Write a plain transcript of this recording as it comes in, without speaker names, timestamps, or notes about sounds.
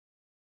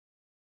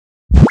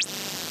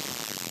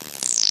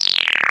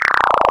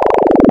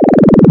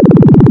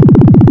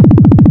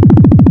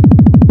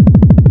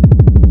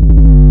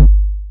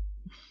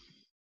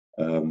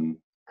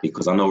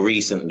because I know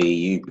recently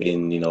you've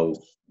been, you know,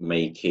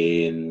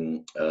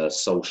 making a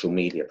social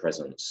media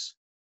presence.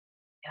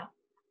 Yeah.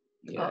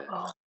 Yeah.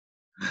 Uh-oh.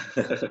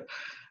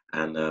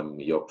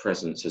 And your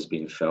presence has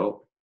been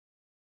felt.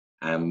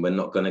 And we're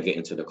not going to get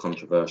into the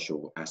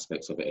controversial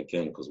aspects of it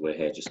again, because we're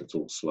here just to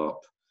talk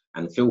slop.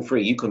 And feel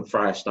free, you can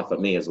fire stuff at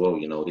me as well.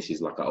 You know, this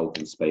is like an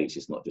open space.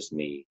 It's not just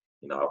me.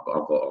 You know,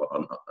 I've got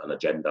an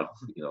agenda,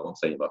 you know what I'm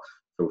saying? But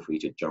feel free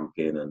to jump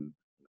in and,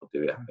 you know,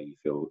 do it how you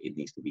feel it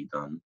needs to be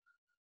done.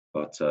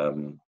 But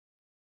so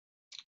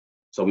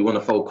we want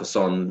to focus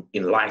on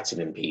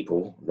enlightening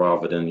people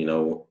rather than, you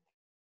know,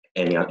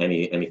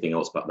 anything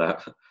else but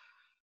that.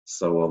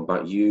 So,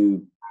 but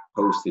you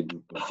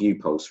posted a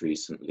few posts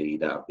recently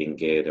that have been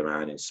geared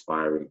around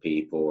inspiring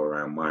people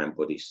around mind,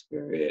 body,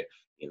 spirit.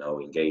 You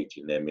know,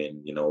 engaging them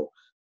in, you know,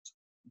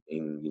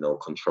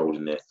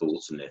 controlling their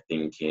thoughts and their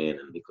thinking,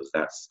 and because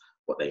that's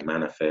what they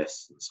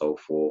manifest and so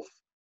forth.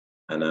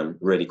 And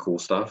really cool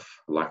stuff.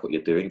 I like what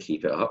you're doing.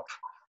 Keep it up,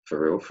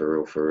 for real, for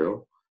real, for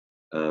real.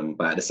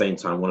 But at the same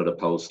time, one of the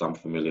posts I'm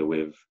familiar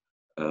with,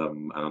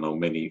 and I know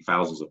many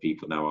thousands of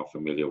people now are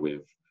familiar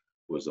with,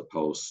 was a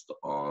post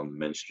on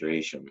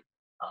menstruation.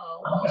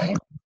 Oh.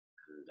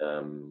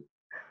 And,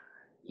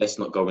 let's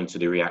not go into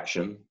the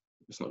reaction.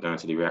 Let's not go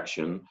into the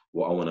reaction.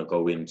 What I want to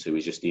go into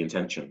is just the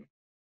intention,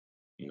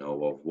 you know,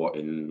 of what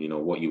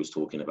what you was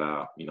talking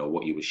about, you know,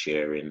 what you were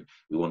sharing.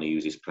 We want to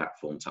use this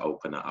platform to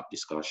open that up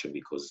discussion,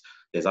 because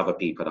there's other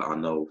people that I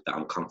know that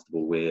I'm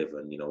comfortable with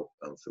and, you know,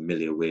 I'm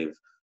familiar with,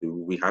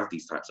 who we have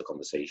these types of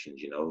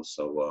conversations, you know.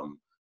 So,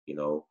 you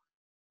know,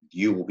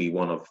 you will be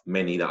one of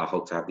many that I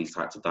hope to have these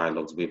types of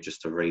dialogues with,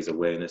 just to raise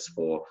awareness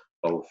for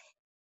both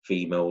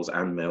females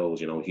and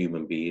males, you know,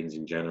 human beings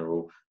in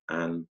general.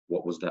 And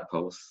what was that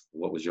post?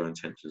 What was your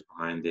intentions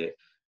behind it?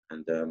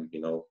 And you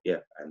know,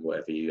 yeah, and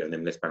whatever you, and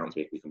then let's bounce,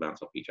 we can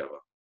bounce off each other.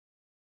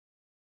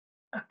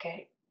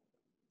 Okay.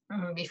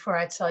 Before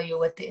I tell you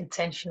what the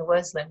intention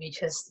was, let me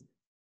just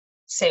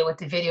say what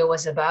the video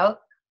was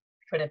about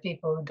for the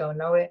people who don't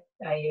know it.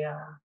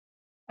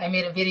 I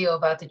made a video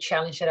about the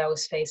challenge that I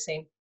was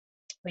facing,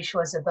 which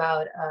was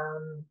about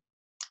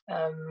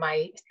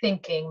my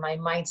thinking, my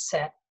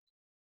mindset,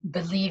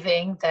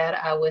 believing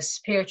that I was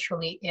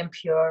spiritually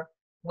impure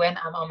when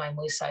I'm on my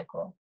moon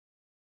cycle.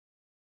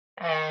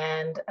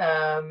 And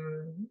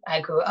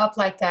I grew up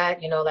like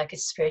that, you know, like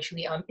it's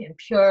spiritually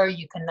impure.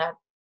 You cannot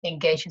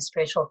engage in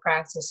spiritual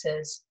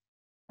practices,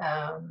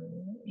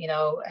 you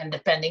know, and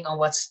depending on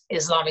what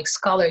Islamic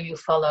scholar you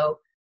follow,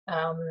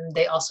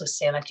 they also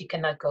say like you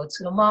cannot go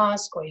to the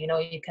mosque, or, you know,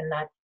 you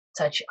cannot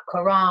touch a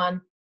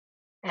Quran,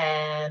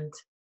 and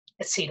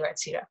etc.,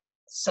 etc.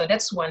 So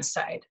that's one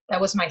side. That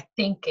was my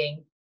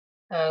thinking,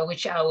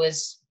 which I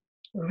was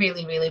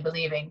really, really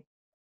believing.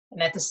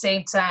 And at the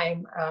same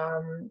time,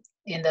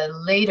 in the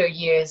later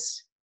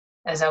years,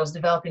 as I was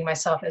developing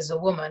myself as a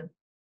woman,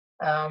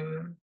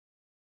 I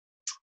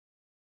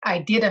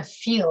didn't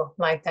feel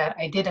like that.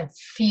 I didn't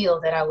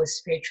feel that I was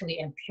spiritually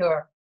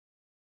impure.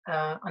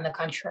 On the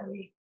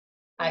contrary,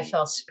 I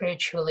felt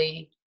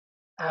spiritually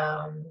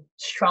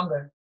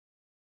stronger.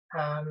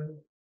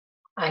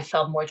 I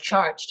felt more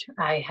charged.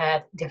 I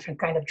had different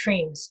kind of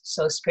dreams.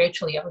 So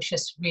spiritually, I was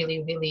just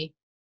really, really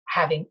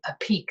having a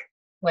peak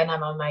when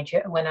I'm on my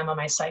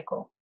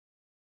cycle.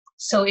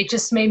 So it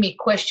just made me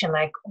question,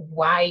 like,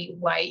 why,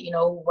 you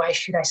know, why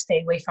should I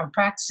stay away from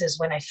practices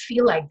when I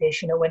feel like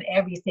this, you know, when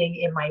everything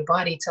in my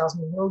body tells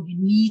me, no, you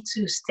need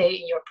to stay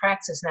in your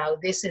practice now.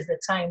 This is the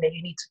time that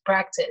you need to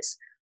practice.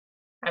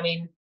 I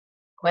mean,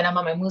 when I'm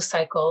on my moon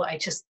cycle, I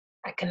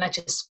cannot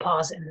just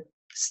pause and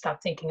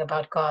stop thinking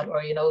about God,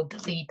 or, you know,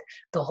 delete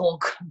the whole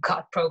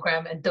God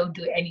program and don't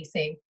do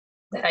anything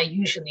that I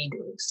usually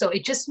do. So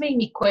it just made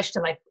me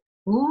question, like,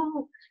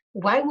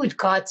 why would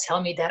God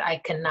tell me that I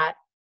cannot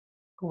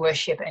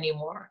worship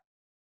anymore?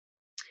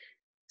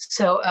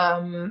 So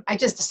I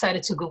just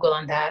decided to Google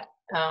on that,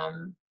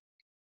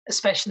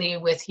 especially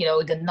with, you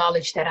know, the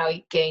knowledge that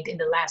I gained in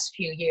the last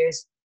few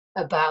years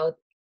about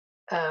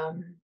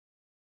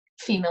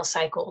female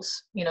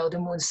cycles, you know, the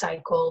moon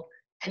cycle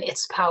and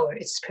its power,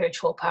 its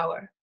spiritual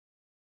power.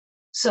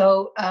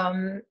 So,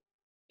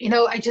 you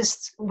know, I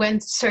just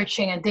went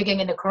searching and digging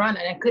in the Quran,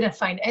 and I couldn't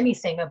find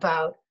anything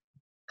about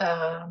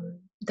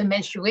the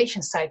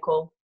menstruation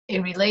cycle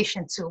in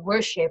relation to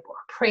worship or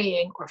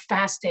praying or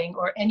fasting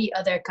or any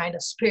other kind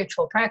of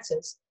spiritual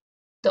practice.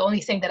 The only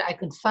thing that I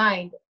could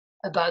find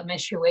about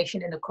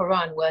menstruation in the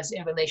Quran was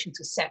in relation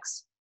to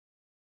sex.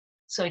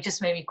 So it just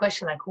made me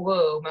question, like,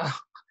 whoa,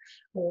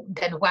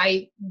 then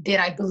why did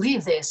I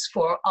believe this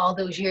for all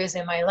those years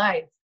in my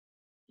life?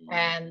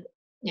 And,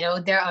 you know,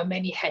 there are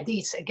many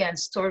hadiths, again,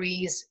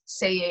 stories,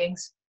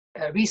 sayings,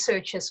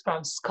 researches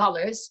from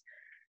scholars.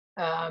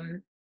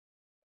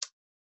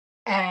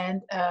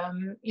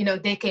 You know,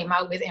 they came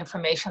out with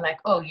information like,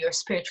 oh, you're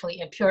spiritually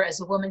impure as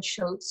a woman,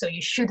 so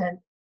you shouldn't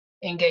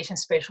engage in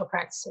spiritual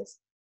practices.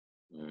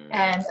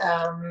 And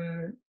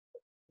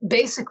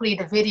basically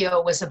the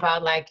video was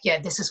about, like, yeah,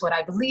 this is what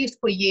I believed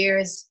for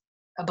years,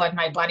 but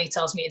my body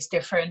tells me it's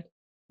different.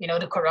 you know,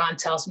 the Quran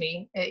tells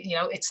me, you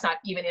know, it's not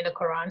even in the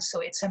Quran. So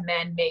it's a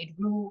man-made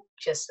rule,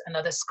 just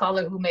another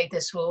scholar who made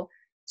this rule.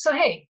 So,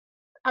 hey,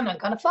 I'm not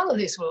going to follow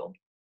this rule.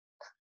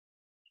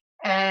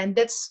 And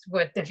that's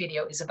what the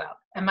video is about.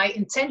 And my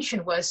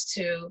intention was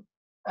to,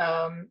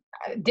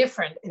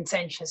 different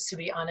intentions, to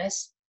be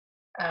honest.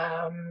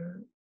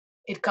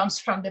 It comes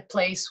from the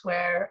place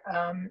where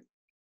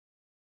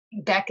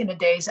back in the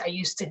days, I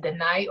used to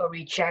deny or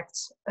reject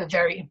a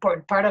very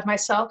important part of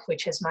myself,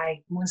 which is my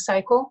moon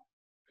cycle.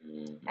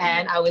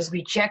 And I was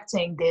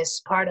rejecting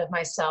this part of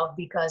myself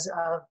because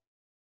of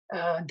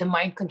the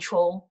mind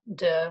control,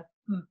 the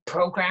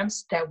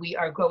programs that we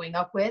are growing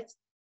up with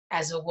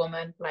as a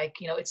woman. Like,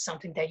 you know, it's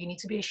something that you need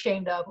to be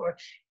ashamed of, or,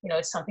 you know,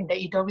 it's something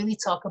that you don't really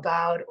talk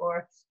about,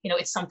 or, you know,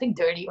 it's something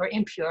dirty or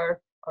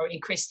impure. Or in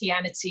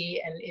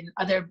Christianity and in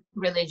other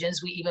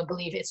religions, we even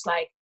believe it's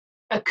like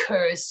a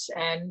curse.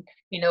 And,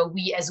 you know,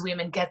 we as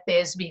women get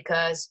this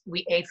because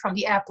we ate from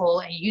the apple,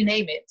 and you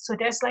name it. So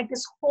there's like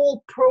this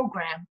whole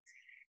program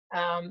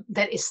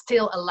that is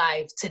still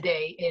alive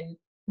today in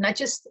not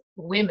just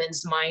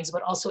women's minds,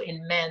 but also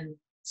in men's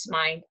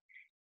mind.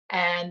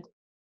 And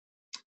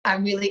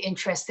I'm really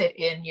interested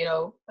in, you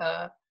know,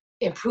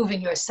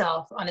 improving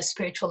yourself on a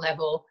spiritual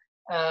level,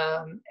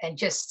 and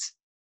just,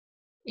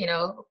 you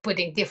know,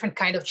 putting different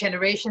kind of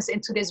generations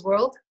into this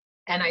world.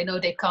 And I know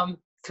they come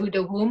through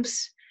the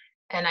wombs,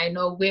 and I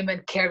know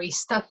women carry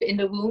stuff in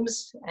the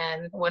wombs.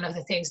 And one of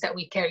the things that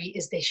we carry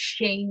is this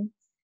shame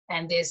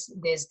and this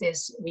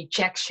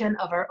rejection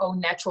of our own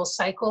natural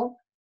cycle.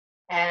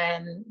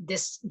 And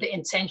the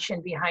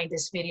intention behind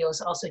this video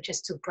is also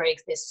just to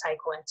break this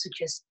cycle and to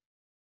just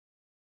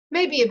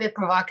maybe a bit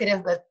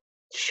provocative, but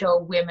show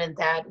women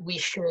that we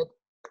should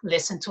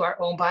listen to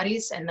our own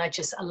bodies and not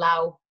just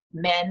allow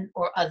men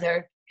or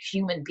other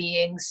human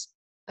beings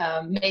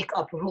make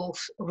up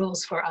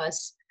rules for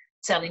us,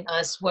 telling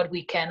us what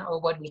we can or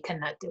what we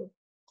cannot do.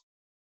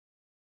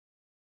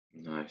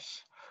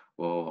 Nice.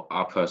 Well,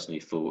 I personally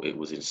thought it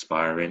was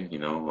inspiring. You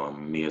know,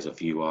 me as a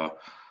viewer,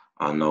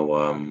 I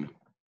know.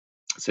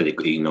 So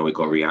it, you know, it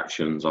got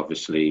reactions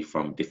obviously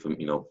from different,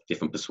 you know,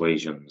 different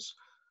persuasions.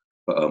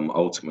 But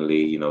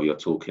ultimately, you know, you're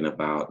talking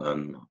about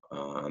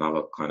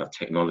another kind of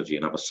technology,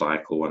 another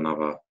cycle,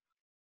 another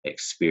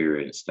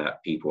experience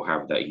that people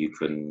have that you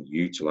can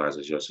utilize,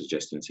 as you're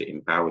suggesting, to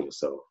empower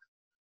yourself.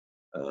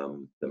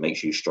 That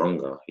makes you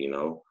stronger. You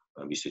know,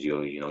 you said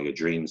you know, your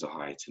dreams are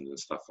heightened and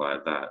stuff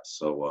like that.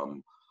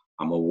 So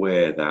I'm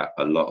aware that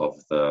a lot of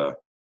the,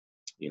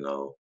 you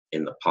know,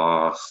 in the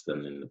past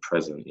and in the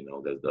present, you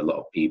know, there's a lot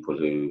of people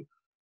who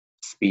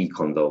speak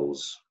on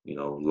those, you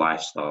know,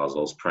 lifestyles,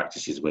 those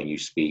practices when you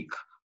speak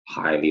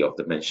highly of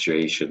the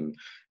menstruation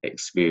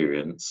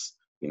experience,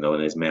 you know,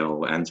 and there's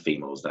male and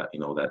females that, you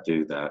know, that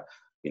do that,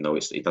 you know,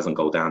 it doesn't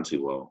go down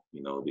too well,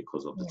 you know,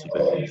 because of the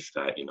taboo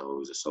that, you know,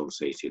 is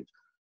associated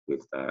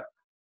with that.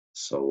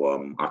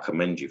 So I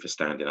commend you for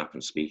standing up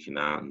and speaking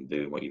out and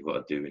doing what you've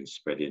got to do in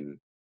spreading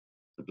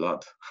the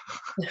blood.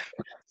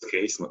 Okay,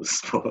 it's not the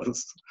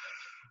spores.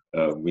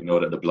 We know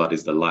that the blood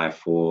is the life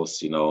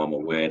force. You know, I'm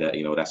aware that,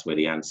 you know, that's where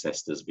the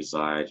ancestors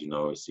reside. You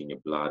know, it's in your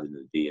blood and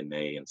the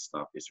DNA and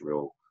stuff. It's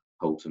real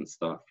potent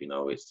stuff. You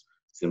know, it's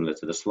similar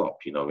to the slop.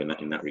 You know, in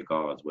that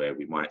regards, where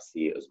we might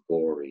see it as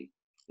gory.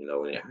 You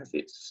know, and it has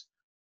its,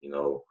 you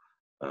know,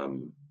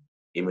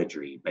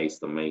 imagery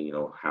based on, you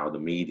know, how the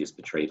media's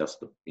portrayed us.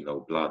 The, you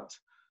know, blood.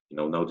 You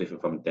know, no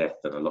different from death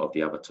than a lot of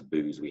the other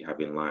taboos we have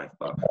in life.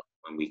 But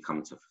when we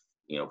come to,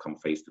 you know, come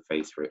face to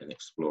face for it and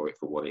explore it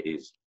for what it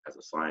is as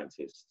a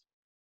scientist,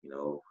 you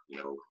know,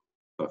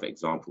 perfect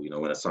example, you know,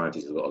 when a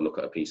scientist has got to look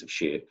at a piece of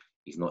shit,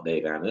 he's not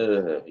there going,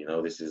 you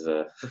know, this is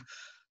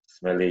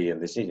smelly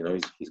and this is, you know,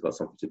 he's got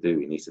something to do.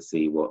 He needs to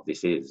see what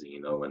this is,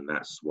 you know, and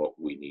that's what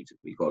we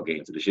got to get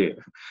into the shit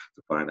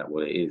to find out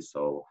what it is.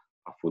 So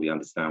I fully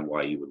understand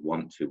why you would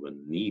want to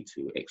and need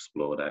to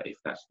explore that if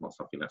that's not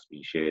something that's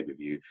been shared with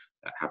you,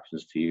 that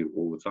happens to you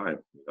all the time,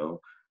 you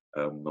know.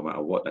 No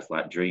matter what, that's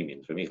like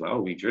dreaming. For me, it's like, oh,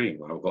 we dream.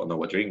 I've got to know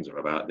what dreams are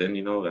about. Then,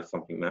 you know, that's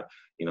something that,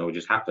 you know,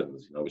 just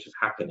happens. You know, it's just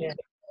happening. Yeah.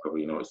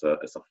 You know, it's a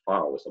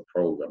file, it's a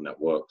program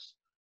that works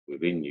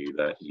within you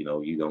that, you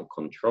know, you don't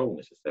control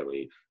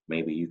necessarily.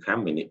 Maybe you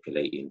can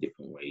manipulate in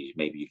different ways.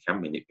 Maybe you can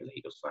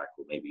manipulate your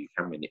cycle. Maybe you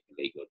can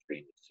manipulate your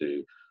dreams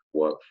to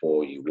work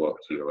for you, work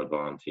to your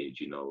advantage,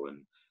 you know. And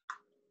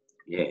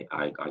yeah,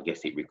 I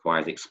guess it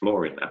requires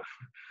exploring that.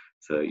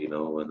 So, you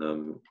know, and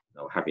you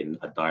know, having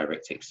a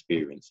direct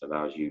experience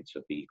allows you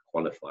to be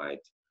qualified,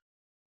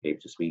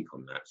 able to speak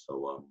on that.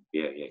 So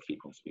yeah,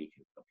 keep on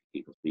speaking on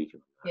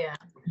that. Yeah.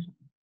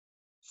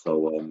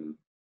 So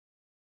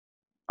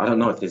I don't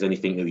know if there's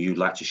anything that you'd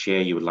like to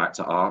share, you would like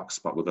to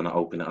ask, but we're going to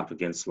open it up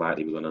again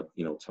slightly. We're going to,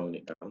 you know, tone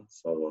it down.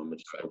 So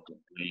just where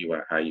you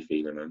at, how you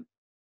feeling, man?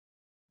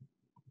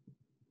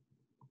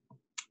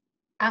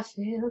 I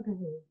feel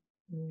good.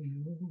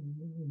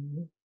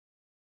 Mm-hmm.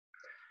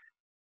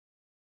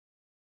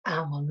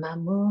 I'm on my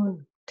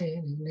moon.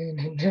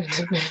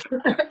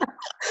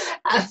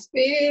 I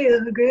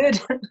feel good.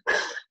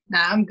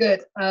 Nah, I'm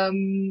good.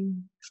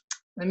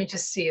 Let me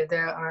just see if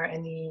there are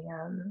any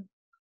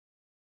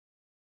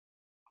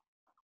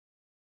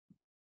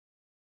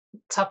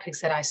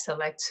topics that I still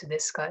like to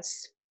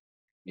discuss.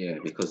 Yeah,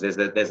 because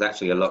there's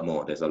actually a lot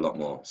more. There's a lot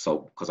more. So,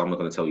 because I'm not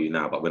going to tell you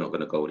now, but we're not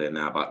going to go there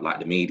now. But like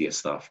the media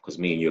stuff, because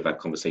me and you have had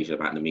conversation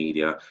about the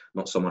media,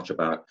 not so much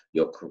about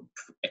your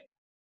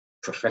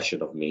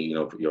profession of me, you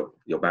know,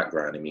 your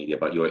background in media,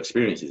 but your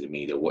experiences in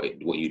media,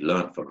 what you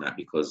learned from that.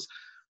 Because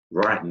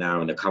right now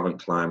in the current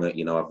climate,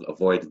 you know, I've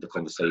avoided the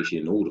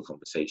conversation, all the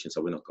conversations,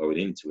 so we're not going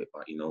into it.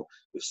 But you know,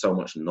 with so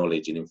much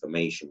knowledge and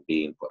information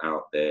being put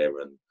out there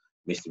and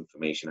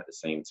misinformation at the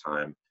same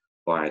time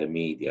by the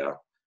media,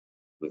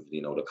 with,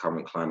 you know, the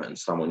current climate, and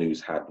someone who's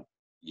had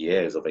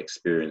years of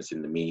experience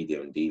in the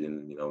media and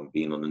dealing, you know,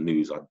 being on the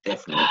news, I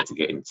definitely need to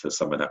get into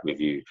some of that with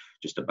you,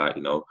 just about,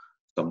 you know,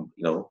 you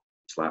know,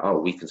 it's like, oh,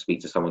 we can speak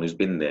to someone who's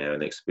been there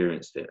and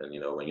experienced it, and you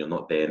know, when you're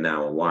not there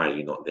now, and why are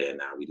you not there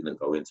now? We didn't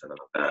go into none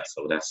of that,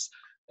 so that's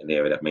an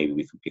area that maybe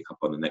we can pick up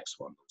on the next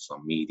one,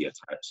 some media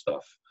type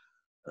stuff,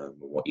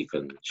 what you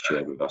can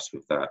share with us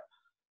with that.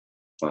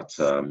 But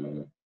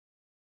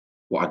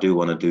what I do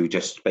want to do,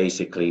 just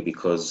basically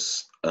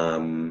because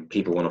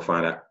people want to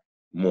find out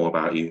more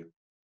about you,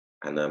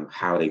 and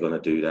how they're going to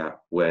do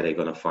that, where they're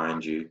going to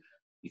find you.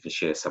 You can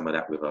share some of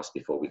that with us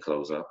before we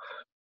close up.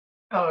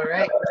 All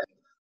right.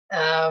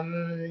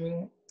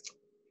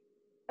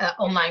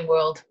 Online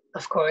world,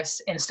 of course,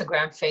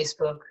 Instagram,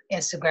 Facebook.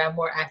 Instagram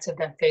more active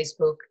than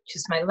Facebook,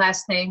 just my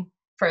last name,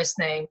 first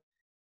name.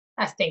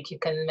 I think you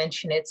can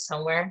mention it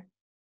somewhere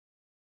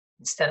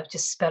instead of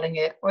just spelling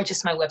it, or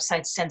just my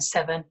website,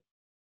 sense7.com.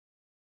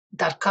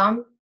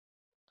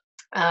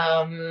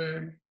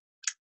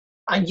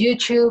 On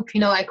YouTube, you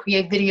know, I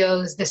create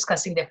videos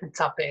discussing different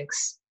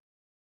topics,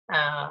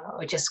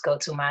 or just go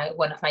to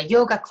one of my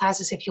yoga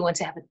classes if you want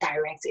to have a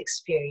direct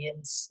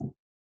experience.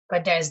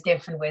 But there's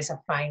different ways of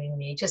finding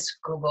me.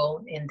 Just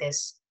Google in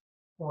this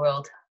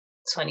world,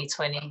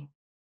 2020.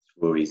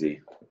 Real easy.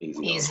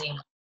 Easy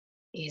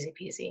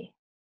peasy.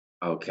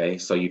 Okay,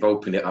 so you've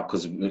opened it up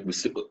because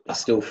I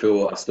still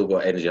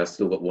got energy. I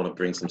still want to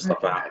bring some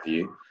stuff out of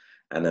you.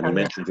 And then you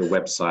mentioned your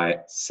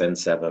website,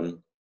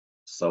 Send7.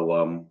 So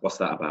what's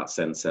that about,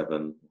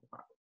 Send7?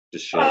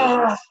 Just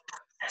share.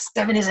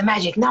 7 is a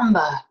magic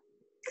number.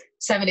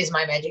 7 is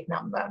my magic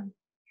number.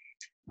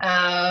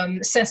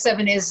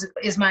 Send7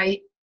 is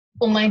my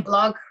online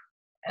blog,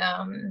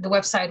 the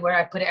website where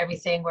I put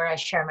everything, where I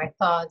share my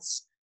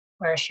thoughts,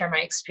 where I share my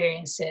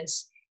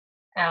experiences.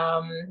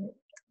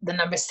 The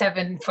number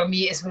 7 for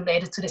me is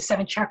related to the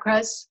 7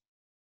 chakras,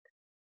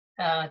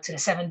 to the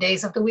 7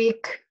 days of the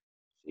week.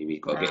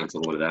 We've got to get into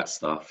all of that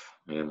stuff.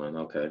 Yeah, man.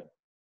 Okay.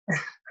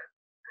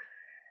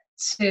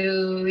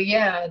 To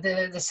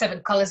the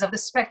 7 colors of the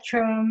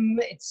spectrum.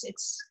 It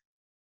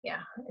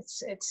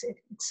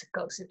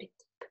goes a bit deep.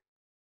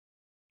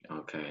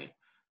 Okay.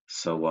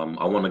 So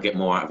I want to get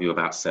more out of you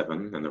about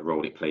 7 and the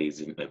role it played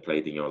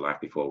in your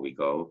life before we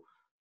go.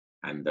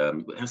 And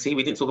see,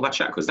 we didn't talk about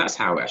chakras. That's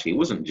how it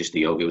wasn't just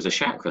the yoga; it was the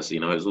chakras. You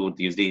know, it was all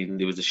there was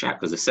the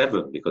chakras, the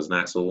 7, because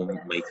that's all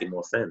making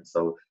more sense.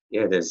 So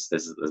yeah, there's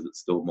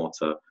still more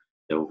to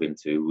delve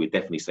into. We're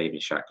definitely saving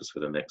chakras for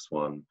the next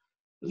one.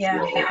 Yeah,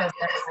 well. Because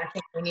I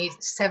think we need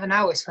 7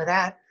 hours for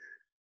that.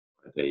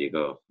 There you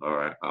go. All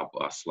right, I'll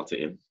slot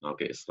it in. I'll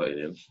get it slotted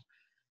in.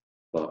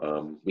 But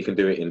we can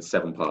do it in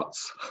 7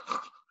 parts.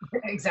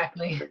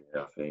 Exactly.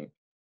 Yeah, I think.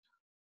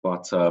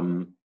 But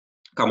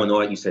come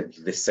on, you said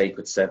this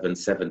sacred 7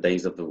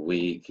 days of the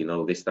week, you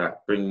know, this,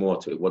 that, bring more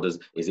to it.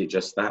 Is it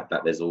just that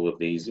there's all of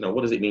these, you know,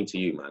 what does it mean to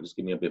you, man? Just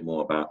give me a bit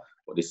more about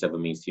what this 7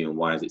 means to you and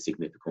why is it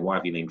significant? Why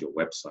have you named your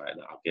website?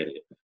 I get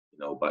it, you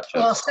know, but just...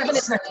 Well, 7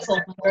 is my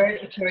soul number.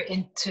 If you're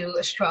into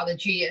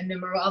astrology and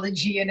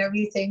numerology and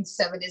everything,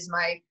 7 is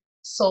my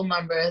soul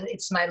number.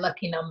 It's my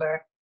lucky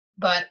number.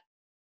 But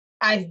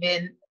I've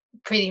been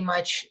pretty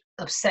much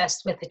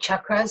obsessed with the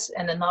chakras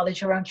and the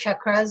knowledge around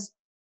chakras.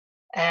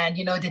 And,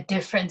 you know, the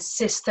different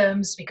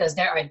systems, because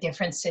there are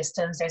different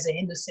systems. There's a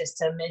Hindu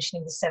system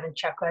mentioning the 7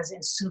 chakras.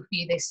 In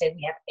Sufi, they say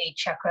we have 8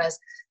 chakras.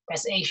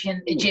 There's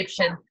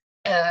Egyptian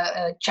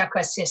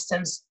chakra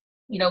systems,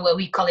 you know, where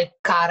we call it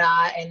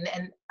Kara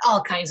and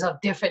all kinds of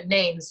different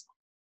names.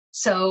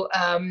 So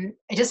I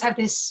just have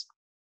this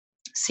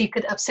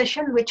secret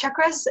obsession with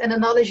chakras and the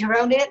knowledge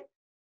around it.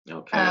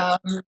 Okay.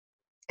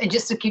 And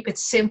just to keep it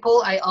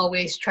simple, I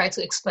always try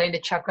to explain the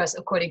chakras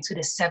according to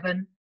the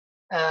 7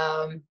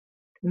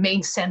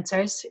 main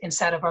centers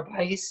inside of our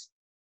bodies.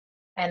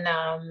 And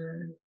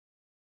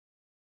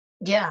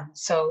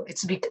so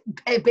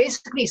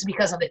basically it's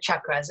because of the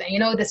chakras. And you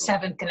know, the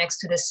 7 connects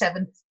to the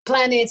 7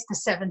 planets, the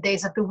 7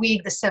 days of the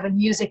week, the 7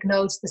 music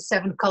notes, the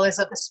 7 colors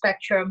of the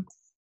spectrum.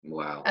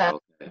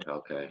 Wow.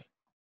 Okay.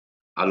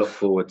 I look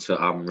forward to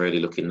really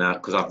looking now,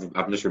 because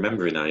I'm just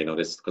remembering now, you know,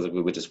 this, because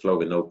we were just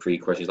flowing, no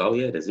pre-questions. Oh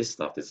yeah, there's this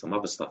stuff, there's some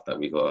other stuff that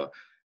we got to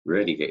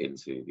really get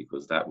into,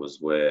 because that was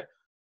where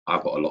I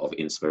got a lot of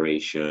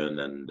inspiration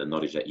and the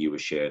knowledge that you were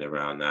sharing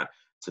around that,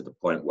 to the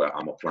point where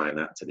I'm applying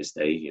that to this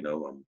day. You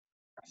know, I'm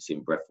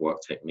practicing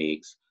breathwork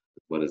techniques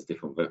as well as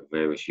different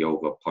various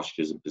yoga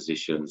postures and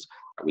positions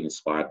that were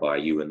inspired by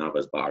you and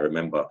others. But I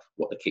remember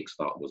what the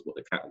kickstart was, what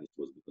the catalyst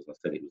was, because I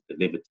said it was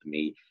delivered to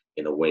me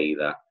in a way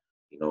that,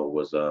 you know,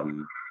 was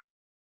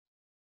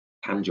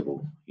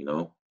tangible, you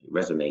know, it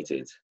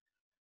resonated.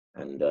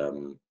 And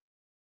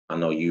I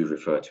know you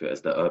refer to it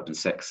as the urban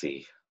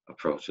sexy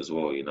approach as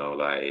well, you know,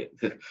 like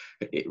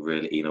it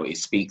really, you know, it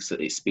speaks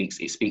to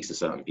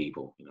certain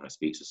people, you know, it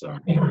speaks to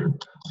certain people.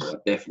 So I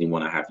definitely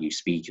want to have you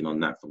speaking on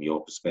that from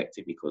your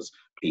perspective, because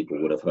people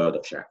would have heard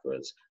of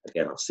chakras.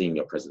 Again, I've seen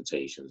your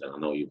presentations and I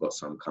know you've got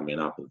some coming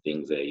up and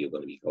things there, you're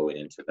going to be going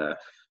into that.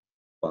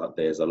 But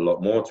there's a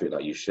lot more to it,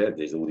 like you said.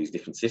 There's all these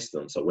different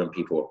systems. So when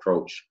people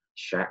approach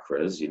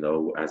chakras, you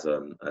know, as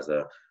a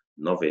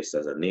novice,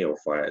 as a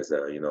neophyte, as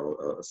a, you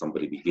know,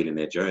 somebody beginning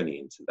their journey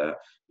into that,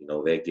 you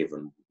know, they're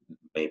given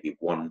maybe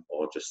one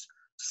or just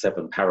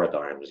 7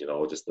 paradigms, you know,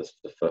 or just the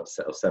first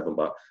set of 7.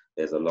 But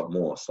there's a lot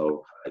more.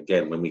 So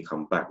again, when we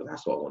come back,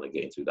 that's what I want to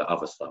get into, the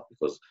other stuff,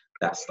 because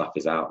that stuff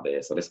is out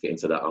there. So let's get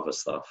into that other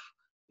stuff.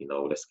 You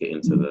know, let's get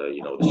into the,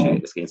 you know, the shit.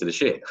 Let's get into the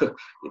shit.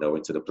 You know,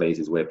 into the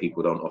places where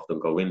people don't often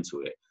go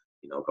into it.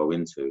 You know, go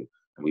into,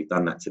 and we've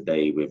done that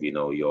today with, you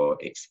know, your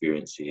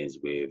experiences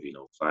with, you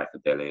know,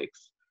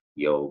 psychedelics,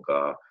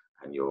 yoga,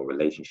 and your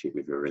relationship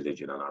with your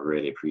religion. And I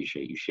really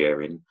appreciate you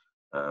sharing.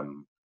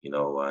 You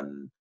know,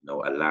 and you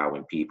know,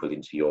 allowing people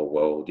into your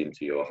world,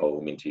 into your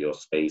home, into your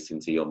space,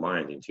 into your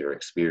mind, into your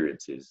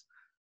experiences.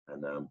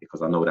 And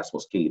because I know that's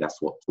what's key.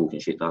 That's what talking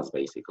shit does,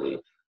 basically.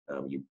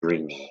 You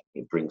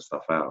bring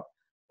stuff out.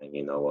 And,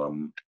 you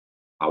know,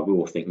 I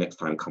will think next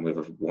time come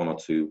with 1 or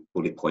 2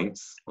 bullet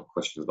points or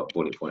questions about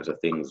bullet points or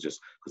things, just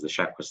because the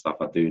chakra stuff,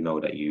 I do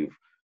know that you've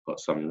got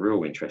some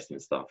real interesting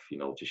stuff, you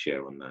know, to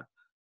share on that.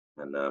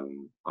 And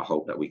I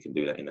hope that we can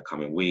do that in the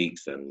coming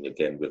weeks. And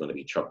again, we're going to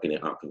be chopping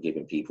it up and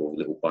giving people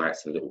little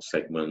bites and little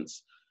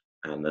segments.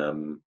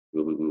 And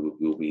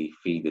we'll be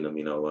feeding them,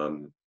 you know,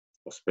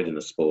 or spreading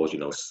the spores, you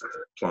know,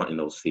 planting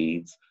those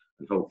seeds.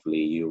 And hopefully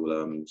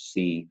you'll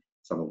see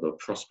some of the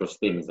prosperous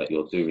things that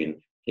you're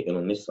doing hitting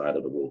on this side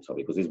of the water,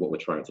 because this is what we're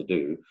trying to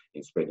do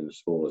in spreading the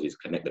spores, is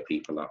connect the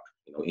people up,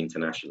 you know,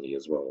 internationally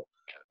as well.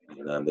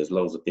 And there's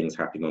loads of things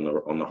happening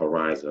on the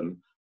horizon.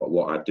 But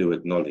what I do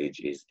acknowledge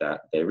is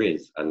that there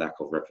is a lack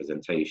of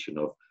representation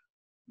of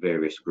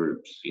various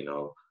groups, you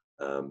know,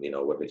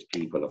 whether it's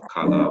people of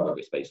color, whether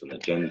it's based on the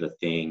gender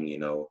thing, you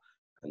know,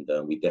 and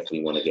we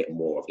definitely want to get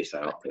more of this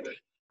out there.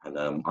 And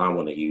I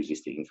want to use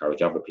this to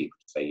encourage other people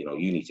to say, you know,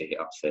 you need to hit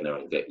up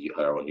Sanae and get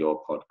her on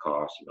your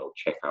podcast, you know,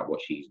 check out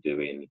what she's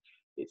doing.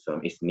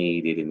 It's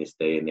needed in this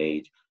day and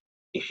age.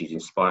 If she's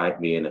inspired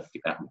me and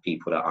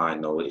people that I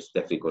know, it's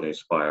definitely going to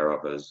inspire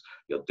others.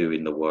 You're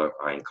doing the work.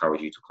 I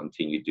encourage you to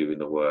continue doing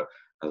the work.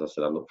 As I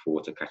said, I look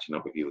forward to catching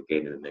up with you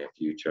again in the near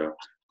future.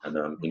 And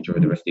enjoy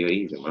the rest of your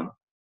evening, man.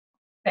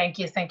 Thank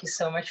you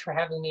so much for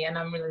having me, and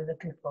I'm really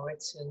looking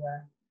forward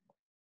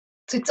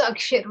to talk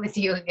shit with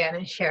you again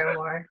and share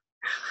more.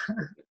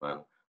 Man.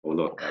 Well,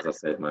 look, as I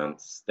said, man,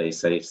 stay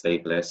safe, stay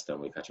blessed,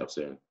 and we'll catch up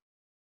soon.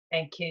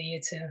 Thank you.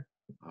 You too.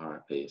 All right,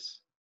 peace.